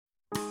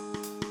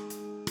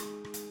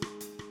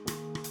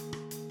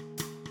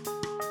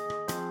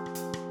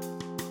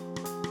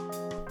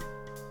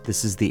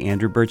This is the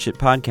Andrew Burchett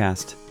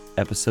Podcast,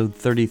 episode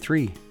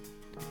 33,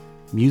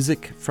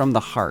 Music from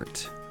the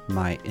Heart,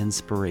 My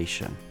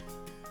Inspiration.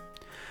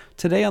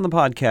 Today on the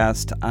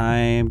podcast,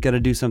 I'm going to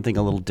do something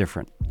a little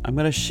different. I'm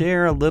going to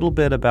share a little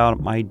bit about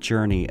my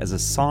journey as a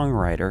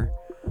songwriter,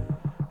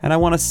 and I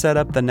want to set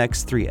up the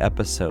next 3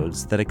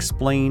 episodes that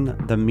explain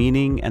the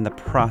meaning and the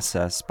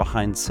process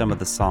behind some of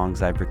the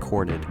songs I've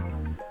recorded.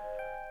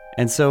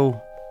 And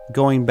so,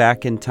 going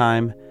back in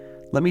time,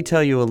 let me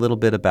tell you a little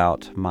bit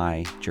about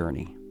my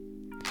journey.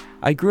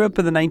 I grew up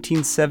in the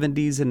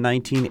 1970s and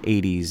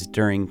 1980s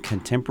during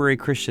contemporary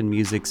Christian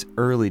music's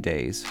early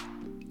days.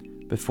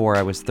 Before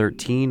I was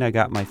 13, I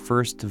got my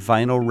first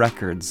vinyl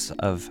records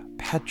of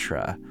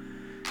Petra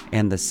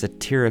and the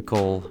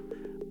satirical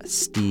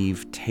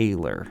Steve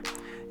Taylor.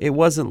 It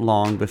wasn't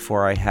long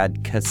before I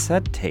had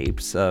cassette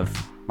tapes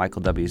of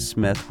Michael W.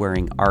 Smith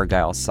wearing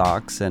Argyle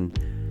socks and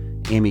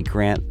Amy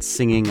Grant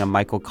singing a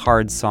Michael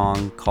Card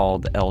song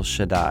called El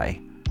Shaddai.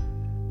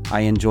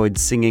 I enjoyed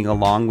singing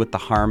along with the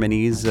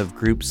harmonies of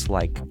groups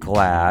like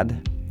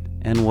Glad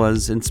and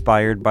was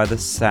inspired by the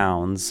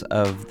sounds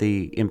of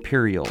the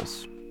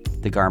Imperials,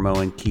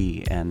 DeGarmo and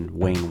Key, and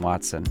Wayne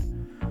Watson.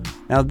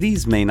 Now,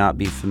 these may not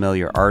be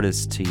familiar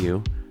artists to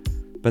you,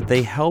 but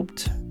they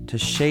helped to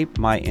shape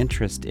my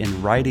interest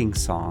in writing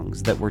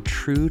songs that were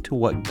true to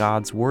what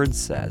God's Word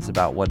says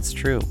about what's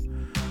true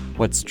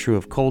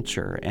of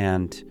culture,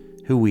 and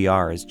who we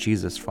are as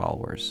Jesus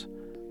followers.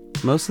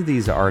 Most of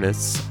these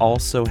artists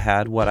also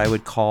had what I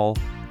would call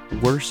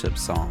worship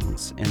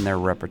songs in their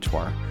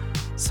repertoire,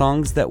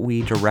 songs that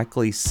we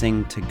directly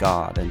sing to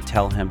God and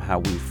tell Him how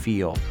we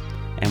feel,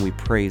 and we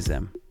praise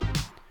Him.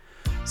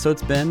 So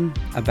it's been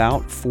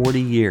about 40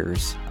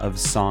 years of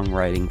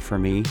songwriting for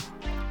me,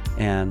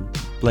 and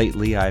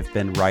lately I've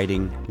been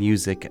writing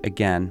music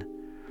again.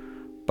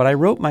 But I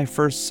wrote my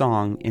first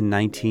song in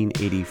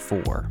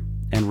 1984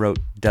 and wrote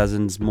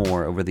dozens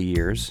more over the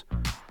years.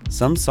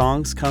 Some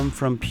songs come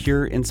from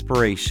pure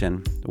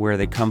inspiration, where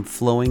they come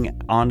flowing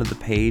onto the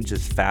page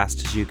as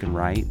fast as you can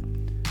write.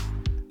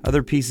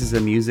 Other pieces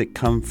of music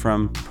come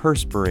from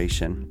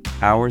perspiration,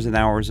 hours and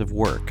hours of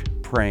work,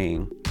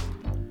 praying,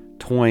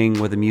 toying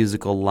with a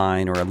musical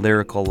line or a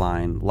lyrical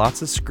line,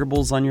 lots of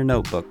scribbles on your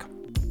notebook,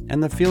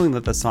 and the feeling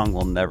that the song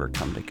will never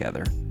come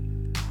together.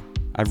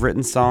 I've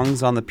written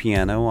songs on the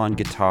piano, on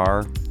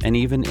guitar, and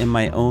even in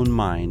my own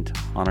mind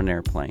on an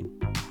airplane.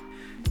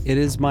 It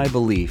is my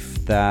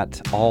belief that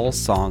all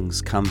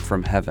songs come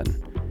from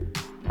heaven.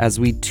 As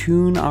we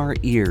tune our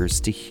ears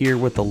to hear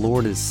what the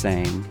Lord is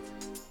saying,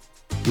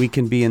 we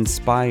can be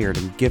inspired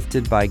and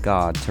gifted by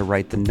God to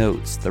write the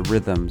notes, the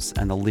rhythms,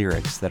 and the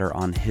lyrics that are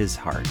on His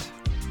heart.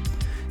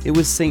 It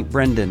was St.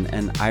 Brendan,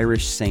 an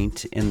Irish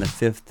saint in the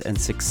 5th and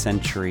 6th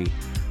century,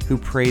 who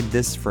prayed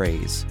this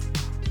phrase,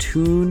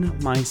 "Tune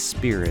my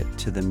spirit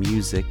to the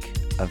music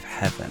of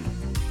heaven."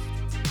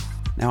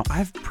 Now,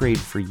 I've prayed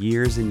for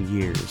years and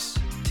years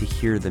to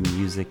hear the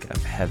music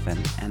of heaven,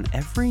 and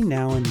every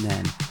now and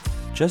then,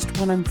 just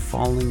when I'm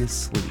falling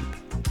asleep,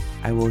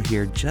 I will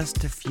hear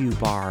just a few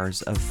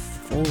bars of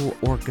full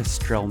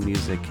orchestral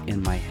music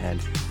in my head,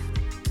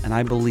 and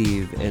I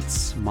believe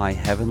it's my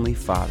Heavenly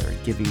Father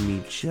giving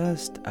me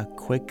just a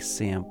quick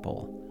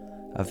sample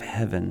of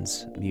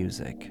heaven's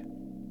music.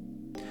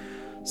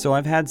 So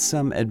I've had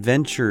some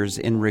adventures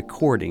in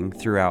recording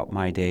throughout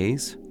my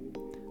days.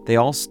 They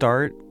all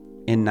start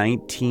in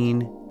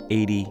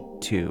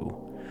 1982.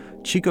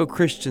 Chico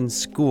Christian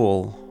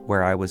School,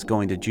 where I was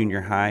going to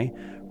junior high,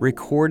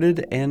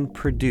 recorded and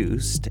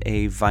produced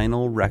a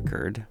vinyl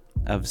record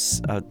of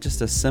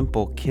just a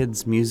simple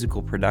kids'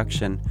 musical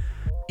production.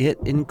 It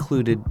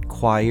included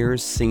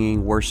choirs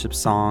singing worship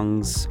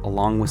songs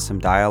along with some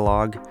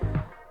dialogue.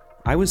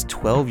 I was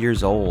 12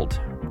 years old,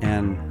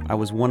 and I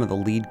was one of the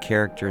lead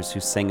characters who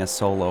sang a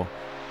solo,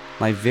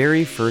 my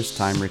very first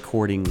time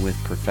recording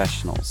with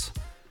professionals.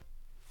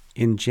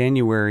 In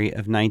January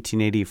of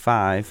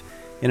 1985,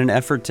 in an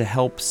effort to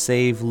help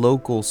save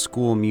local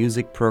school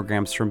music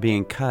programs from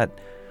being cut,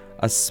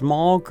 a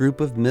small group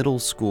of middle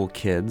school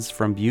kids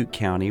from Butte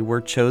County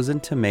were chosen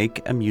to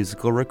make a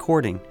musical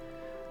recording.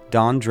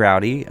 Don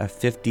Droughty, a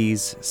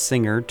 50s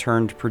singer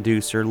turned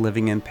producer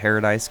living in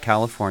Paradise,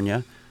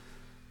 California,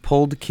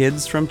 pulled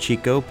kids from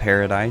Chico,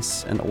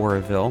 Paradise, and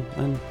Oroville,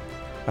 and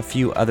a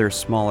few other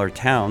smaller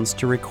towns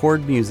to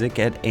record music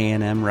at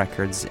A&M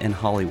Records in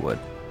Hollywood.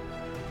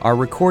 Our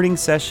recording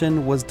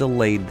session was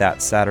delayed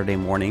that Saturday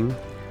morning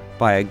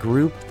by a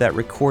group that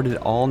recorded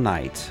all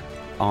night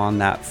on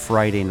that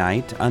Friday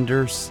night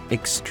under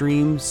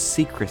extreme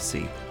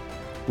secrecy.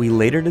 We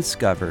later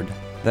discovered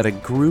that a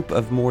group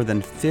of more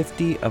than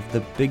 50 of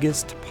the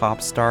biggest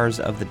pop stars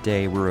of the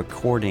day were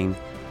recording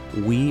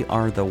 "We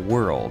Are the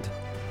World"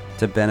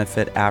 to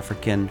benefit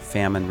African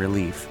famine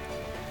relief.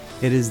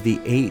 It is the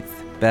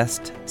 8th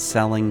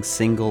best-selling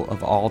single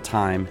of all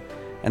time,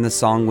 and the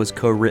song was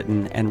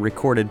co-written and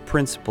recorded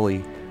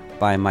principally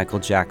by Michael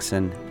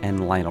Jackson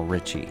and Lionel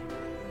Richie.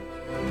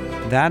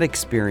 That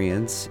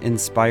experience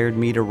inspired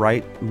me to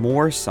write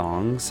more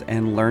songs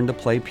and learn to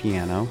play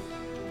piano.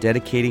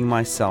 dedicating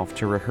myself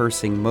to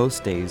rehearsing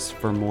most days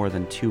for more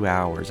than 2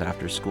 hours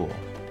after school.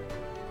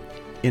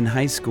 In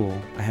high school,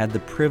 I had the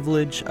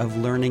privilege of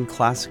learning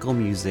classical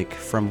music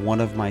from one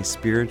of my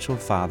spiritual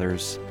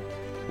fathers,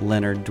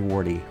 Leonard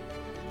Dwordy.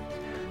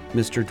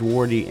 Mr.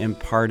 Dwordy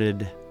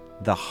imparted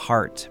the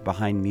heart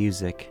behind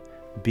music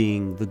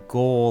being the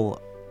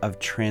goal of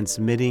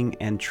transmitting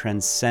and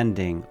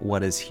transcending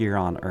what is here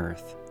on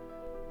earth.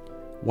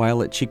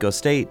 While at Chico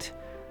State,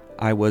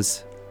 I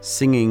was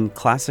singing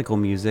classical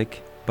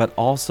music, but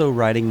also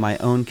writing my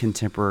own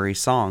contemporary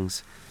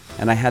songs,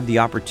 and I had the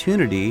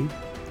opportunity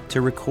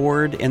to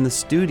record in the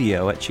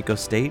studio at Chico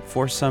State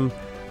for some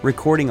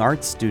recording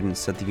arts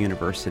students at the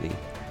university,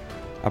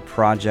 a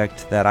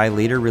project that I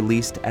later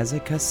released as a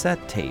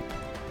cassette tape.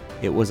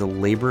 It was a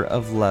labor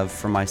of love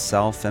for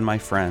myself and my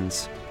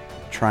friends,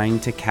 trying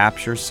to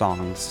capture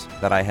songs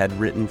that I had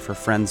written for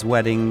friends'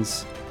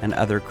 weddings and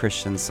other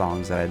Christian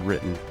songs that I had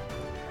written.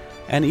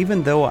 And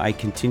even though I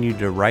continued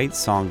to write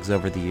songs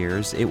over the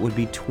years, it would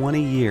be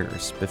 20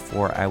 years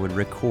before I would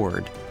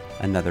record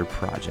another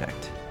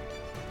project.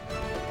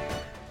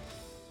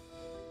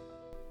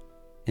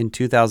 In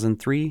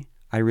 2003,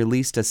 I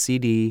released a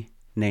CD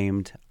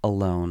named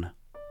Alone.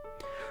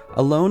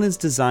 Alone is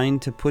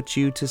designed to put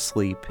you to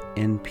sleep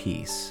in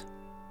peace.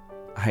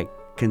 I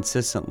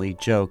consistently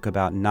joke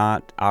about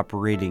not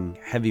operating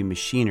heavy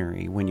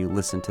machinery when you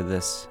listen to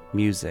this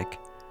music.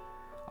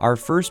 Our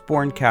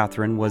firstborn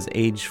Catherine was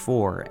age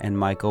 4 and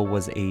Michael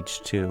was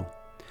age 2.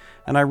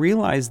 And I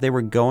realized they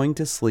were going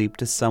to sleep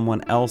to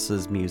someone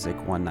else's music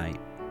one night.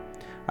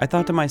 I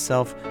thought to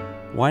myself,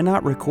 why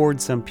not record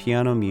some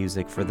piano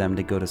music for them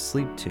to go to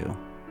sleep to?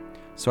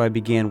 So I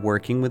began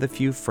working with a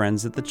few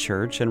friends at the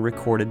church and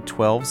recorded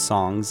 12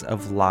 songs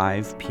of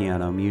live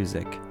piano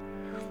music.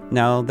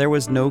 Now, there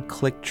was no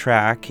click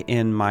track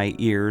in my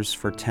ears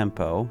for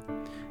tempo,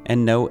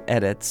 and no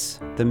edits.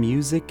 The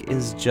music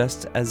is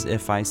just as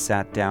if I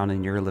sat down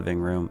in your living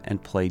room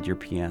and played your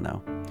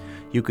piano.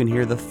 You can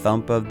hear the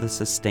thump of the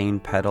sustain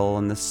pedal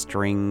and the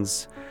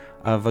strings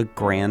of a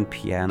grand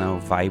piano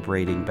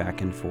vibrating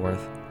back and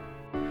forth.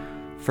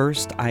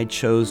 First, I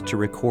chose to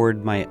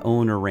record my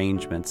own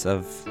arrangements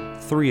of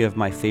 3 of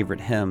my favorite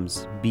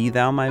hymns, Be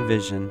Thou My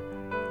Vision,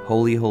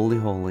 Holy, Holy,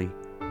 Holy,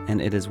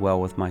 and It Is Well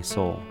With My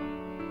Soul.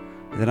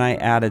 Then I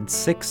added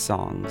 6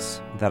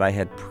 songs that I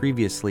had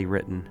previously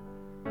written.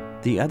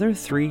 The other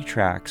 3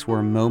 tracks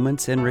were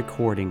moments in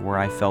recording where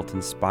I felt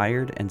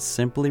inspired and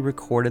simply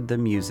recorded the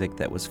music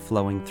that was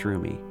flowing through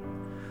me.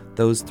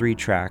 Those 3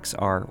 tracks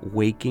are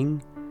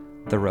Waking,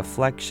 The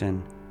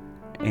Reflection,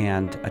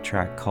 and a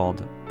track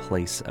called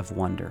Place of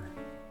Wonder.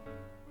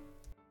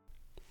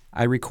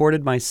 I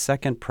recorded my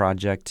second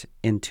project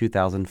in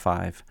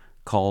 2005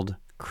 called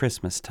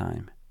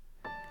Christmastime.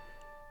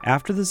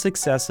 After the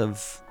success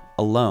of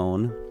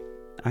Alone,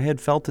 I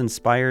had felt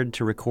inspired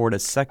to record a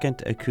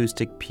second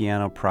acoustic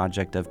piano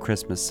project of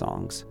Christmas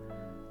songs.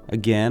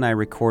 Again, I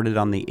recorded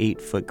on the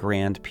 8-foot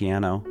grand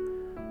piano,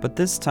 but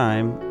this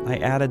time I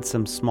added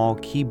some small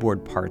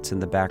keyboard parts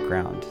in the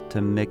background to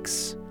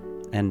mix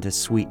and to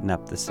sweeten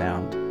up the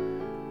sound.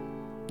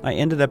 I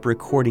ended up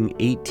recording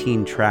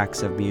 18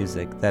 tracks of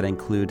music that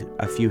include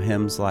a few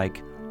hymns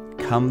like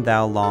Come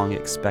Thou Long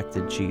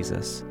Expected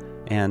Jesus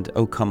and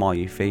O Come All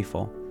Ye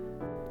Faithful.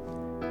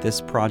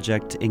 This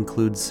project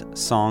includes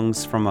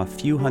songs from a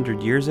few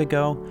hundred years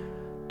ago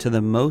to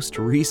the most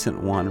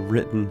recent one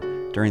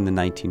written during the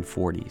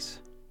 1940s.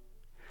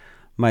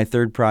 My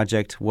third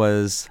project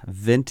was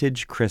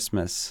Vintage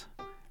Christmas,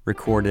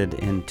 recorded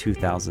in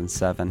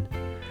 2007.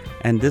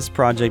 And this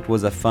project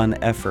was a fun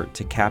effort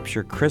to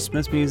capture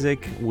Christmas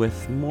music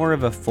with more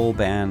of a full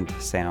band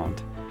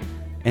sound.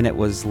 And it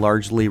was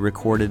largely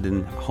recorded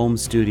in home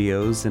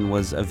studios and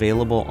was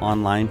available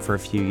online for a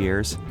few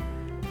years.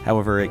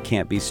 However, it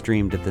can't be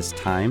streamed at this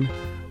time,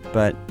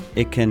 but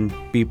it can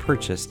be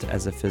purchased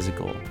as a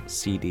physical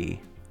CD.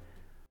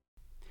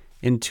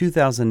 In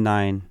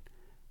 2009,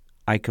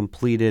 I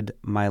completed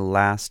my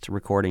last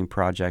recording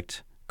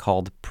project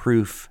called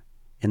Proof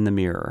in the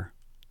Mirror.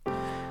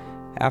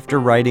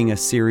 After writing a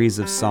series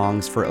of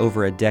songs for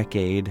over a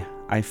decade,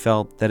 I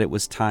felt that it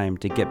was time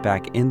to get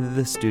back into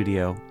the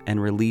studio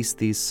and release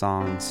these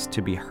songs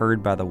to be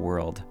heard by the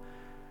world.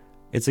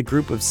 It's a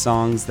group of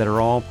songs that are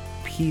all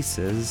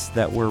pieces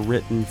that were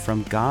written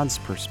from God's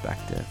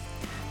perspective.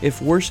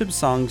 If worship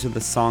songs are the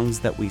songs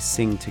that we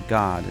sing to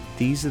God,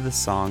 these are the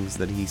songs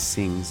that He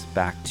sings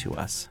back to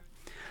us.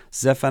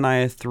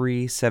 Zephaniah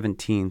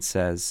 3:17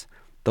 says,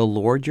 "The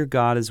Lord your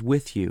God is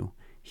with you.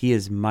 He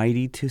is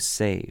mighty to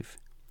save.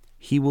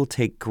 He will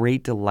take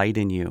great delight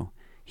in you.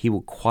 He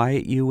will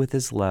quiet you with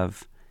His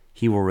love.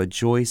 He will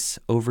rejoice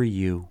over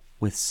you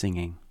with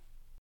singing."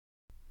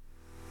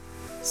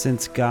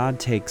 Since God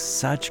takes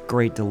such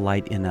great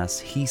delight in us,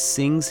 He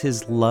sings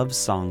His love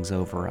songs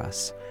over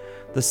us.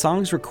 The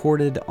songs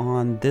recorded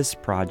on this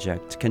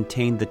project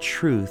contain the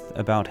truth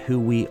about who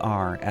we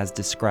are as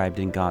described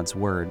in God's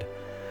Word.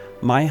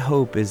 My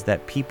hope is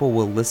that people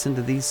will listen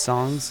to these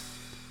songs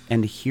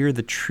and hear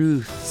the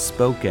truth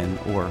spoken,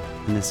 or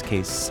in this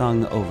case,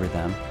 sung over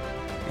them,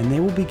 and they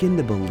will begin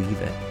to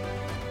believe it.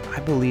 I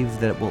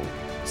believe that it will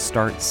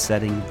start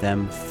setting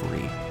them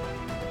free.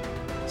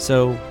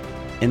 So,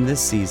 in this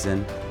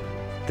season,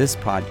 this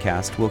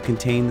podcast will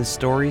contain the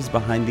stories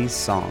behind these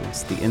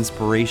songs, the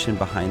inspiration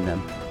behind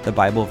them, the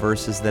Bible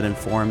verses that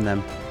inform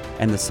them,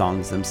 and the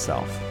songs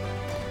themselves.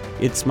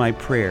 It's my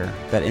prayer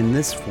that in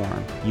this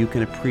form you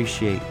can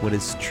appreciate what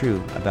is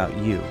true about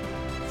you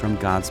from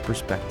God's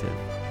perspective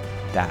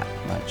that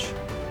much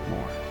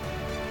more.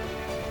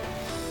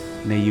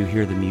 May you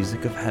hear the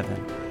music of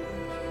heaven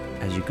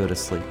as you go to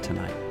sleep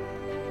tonight.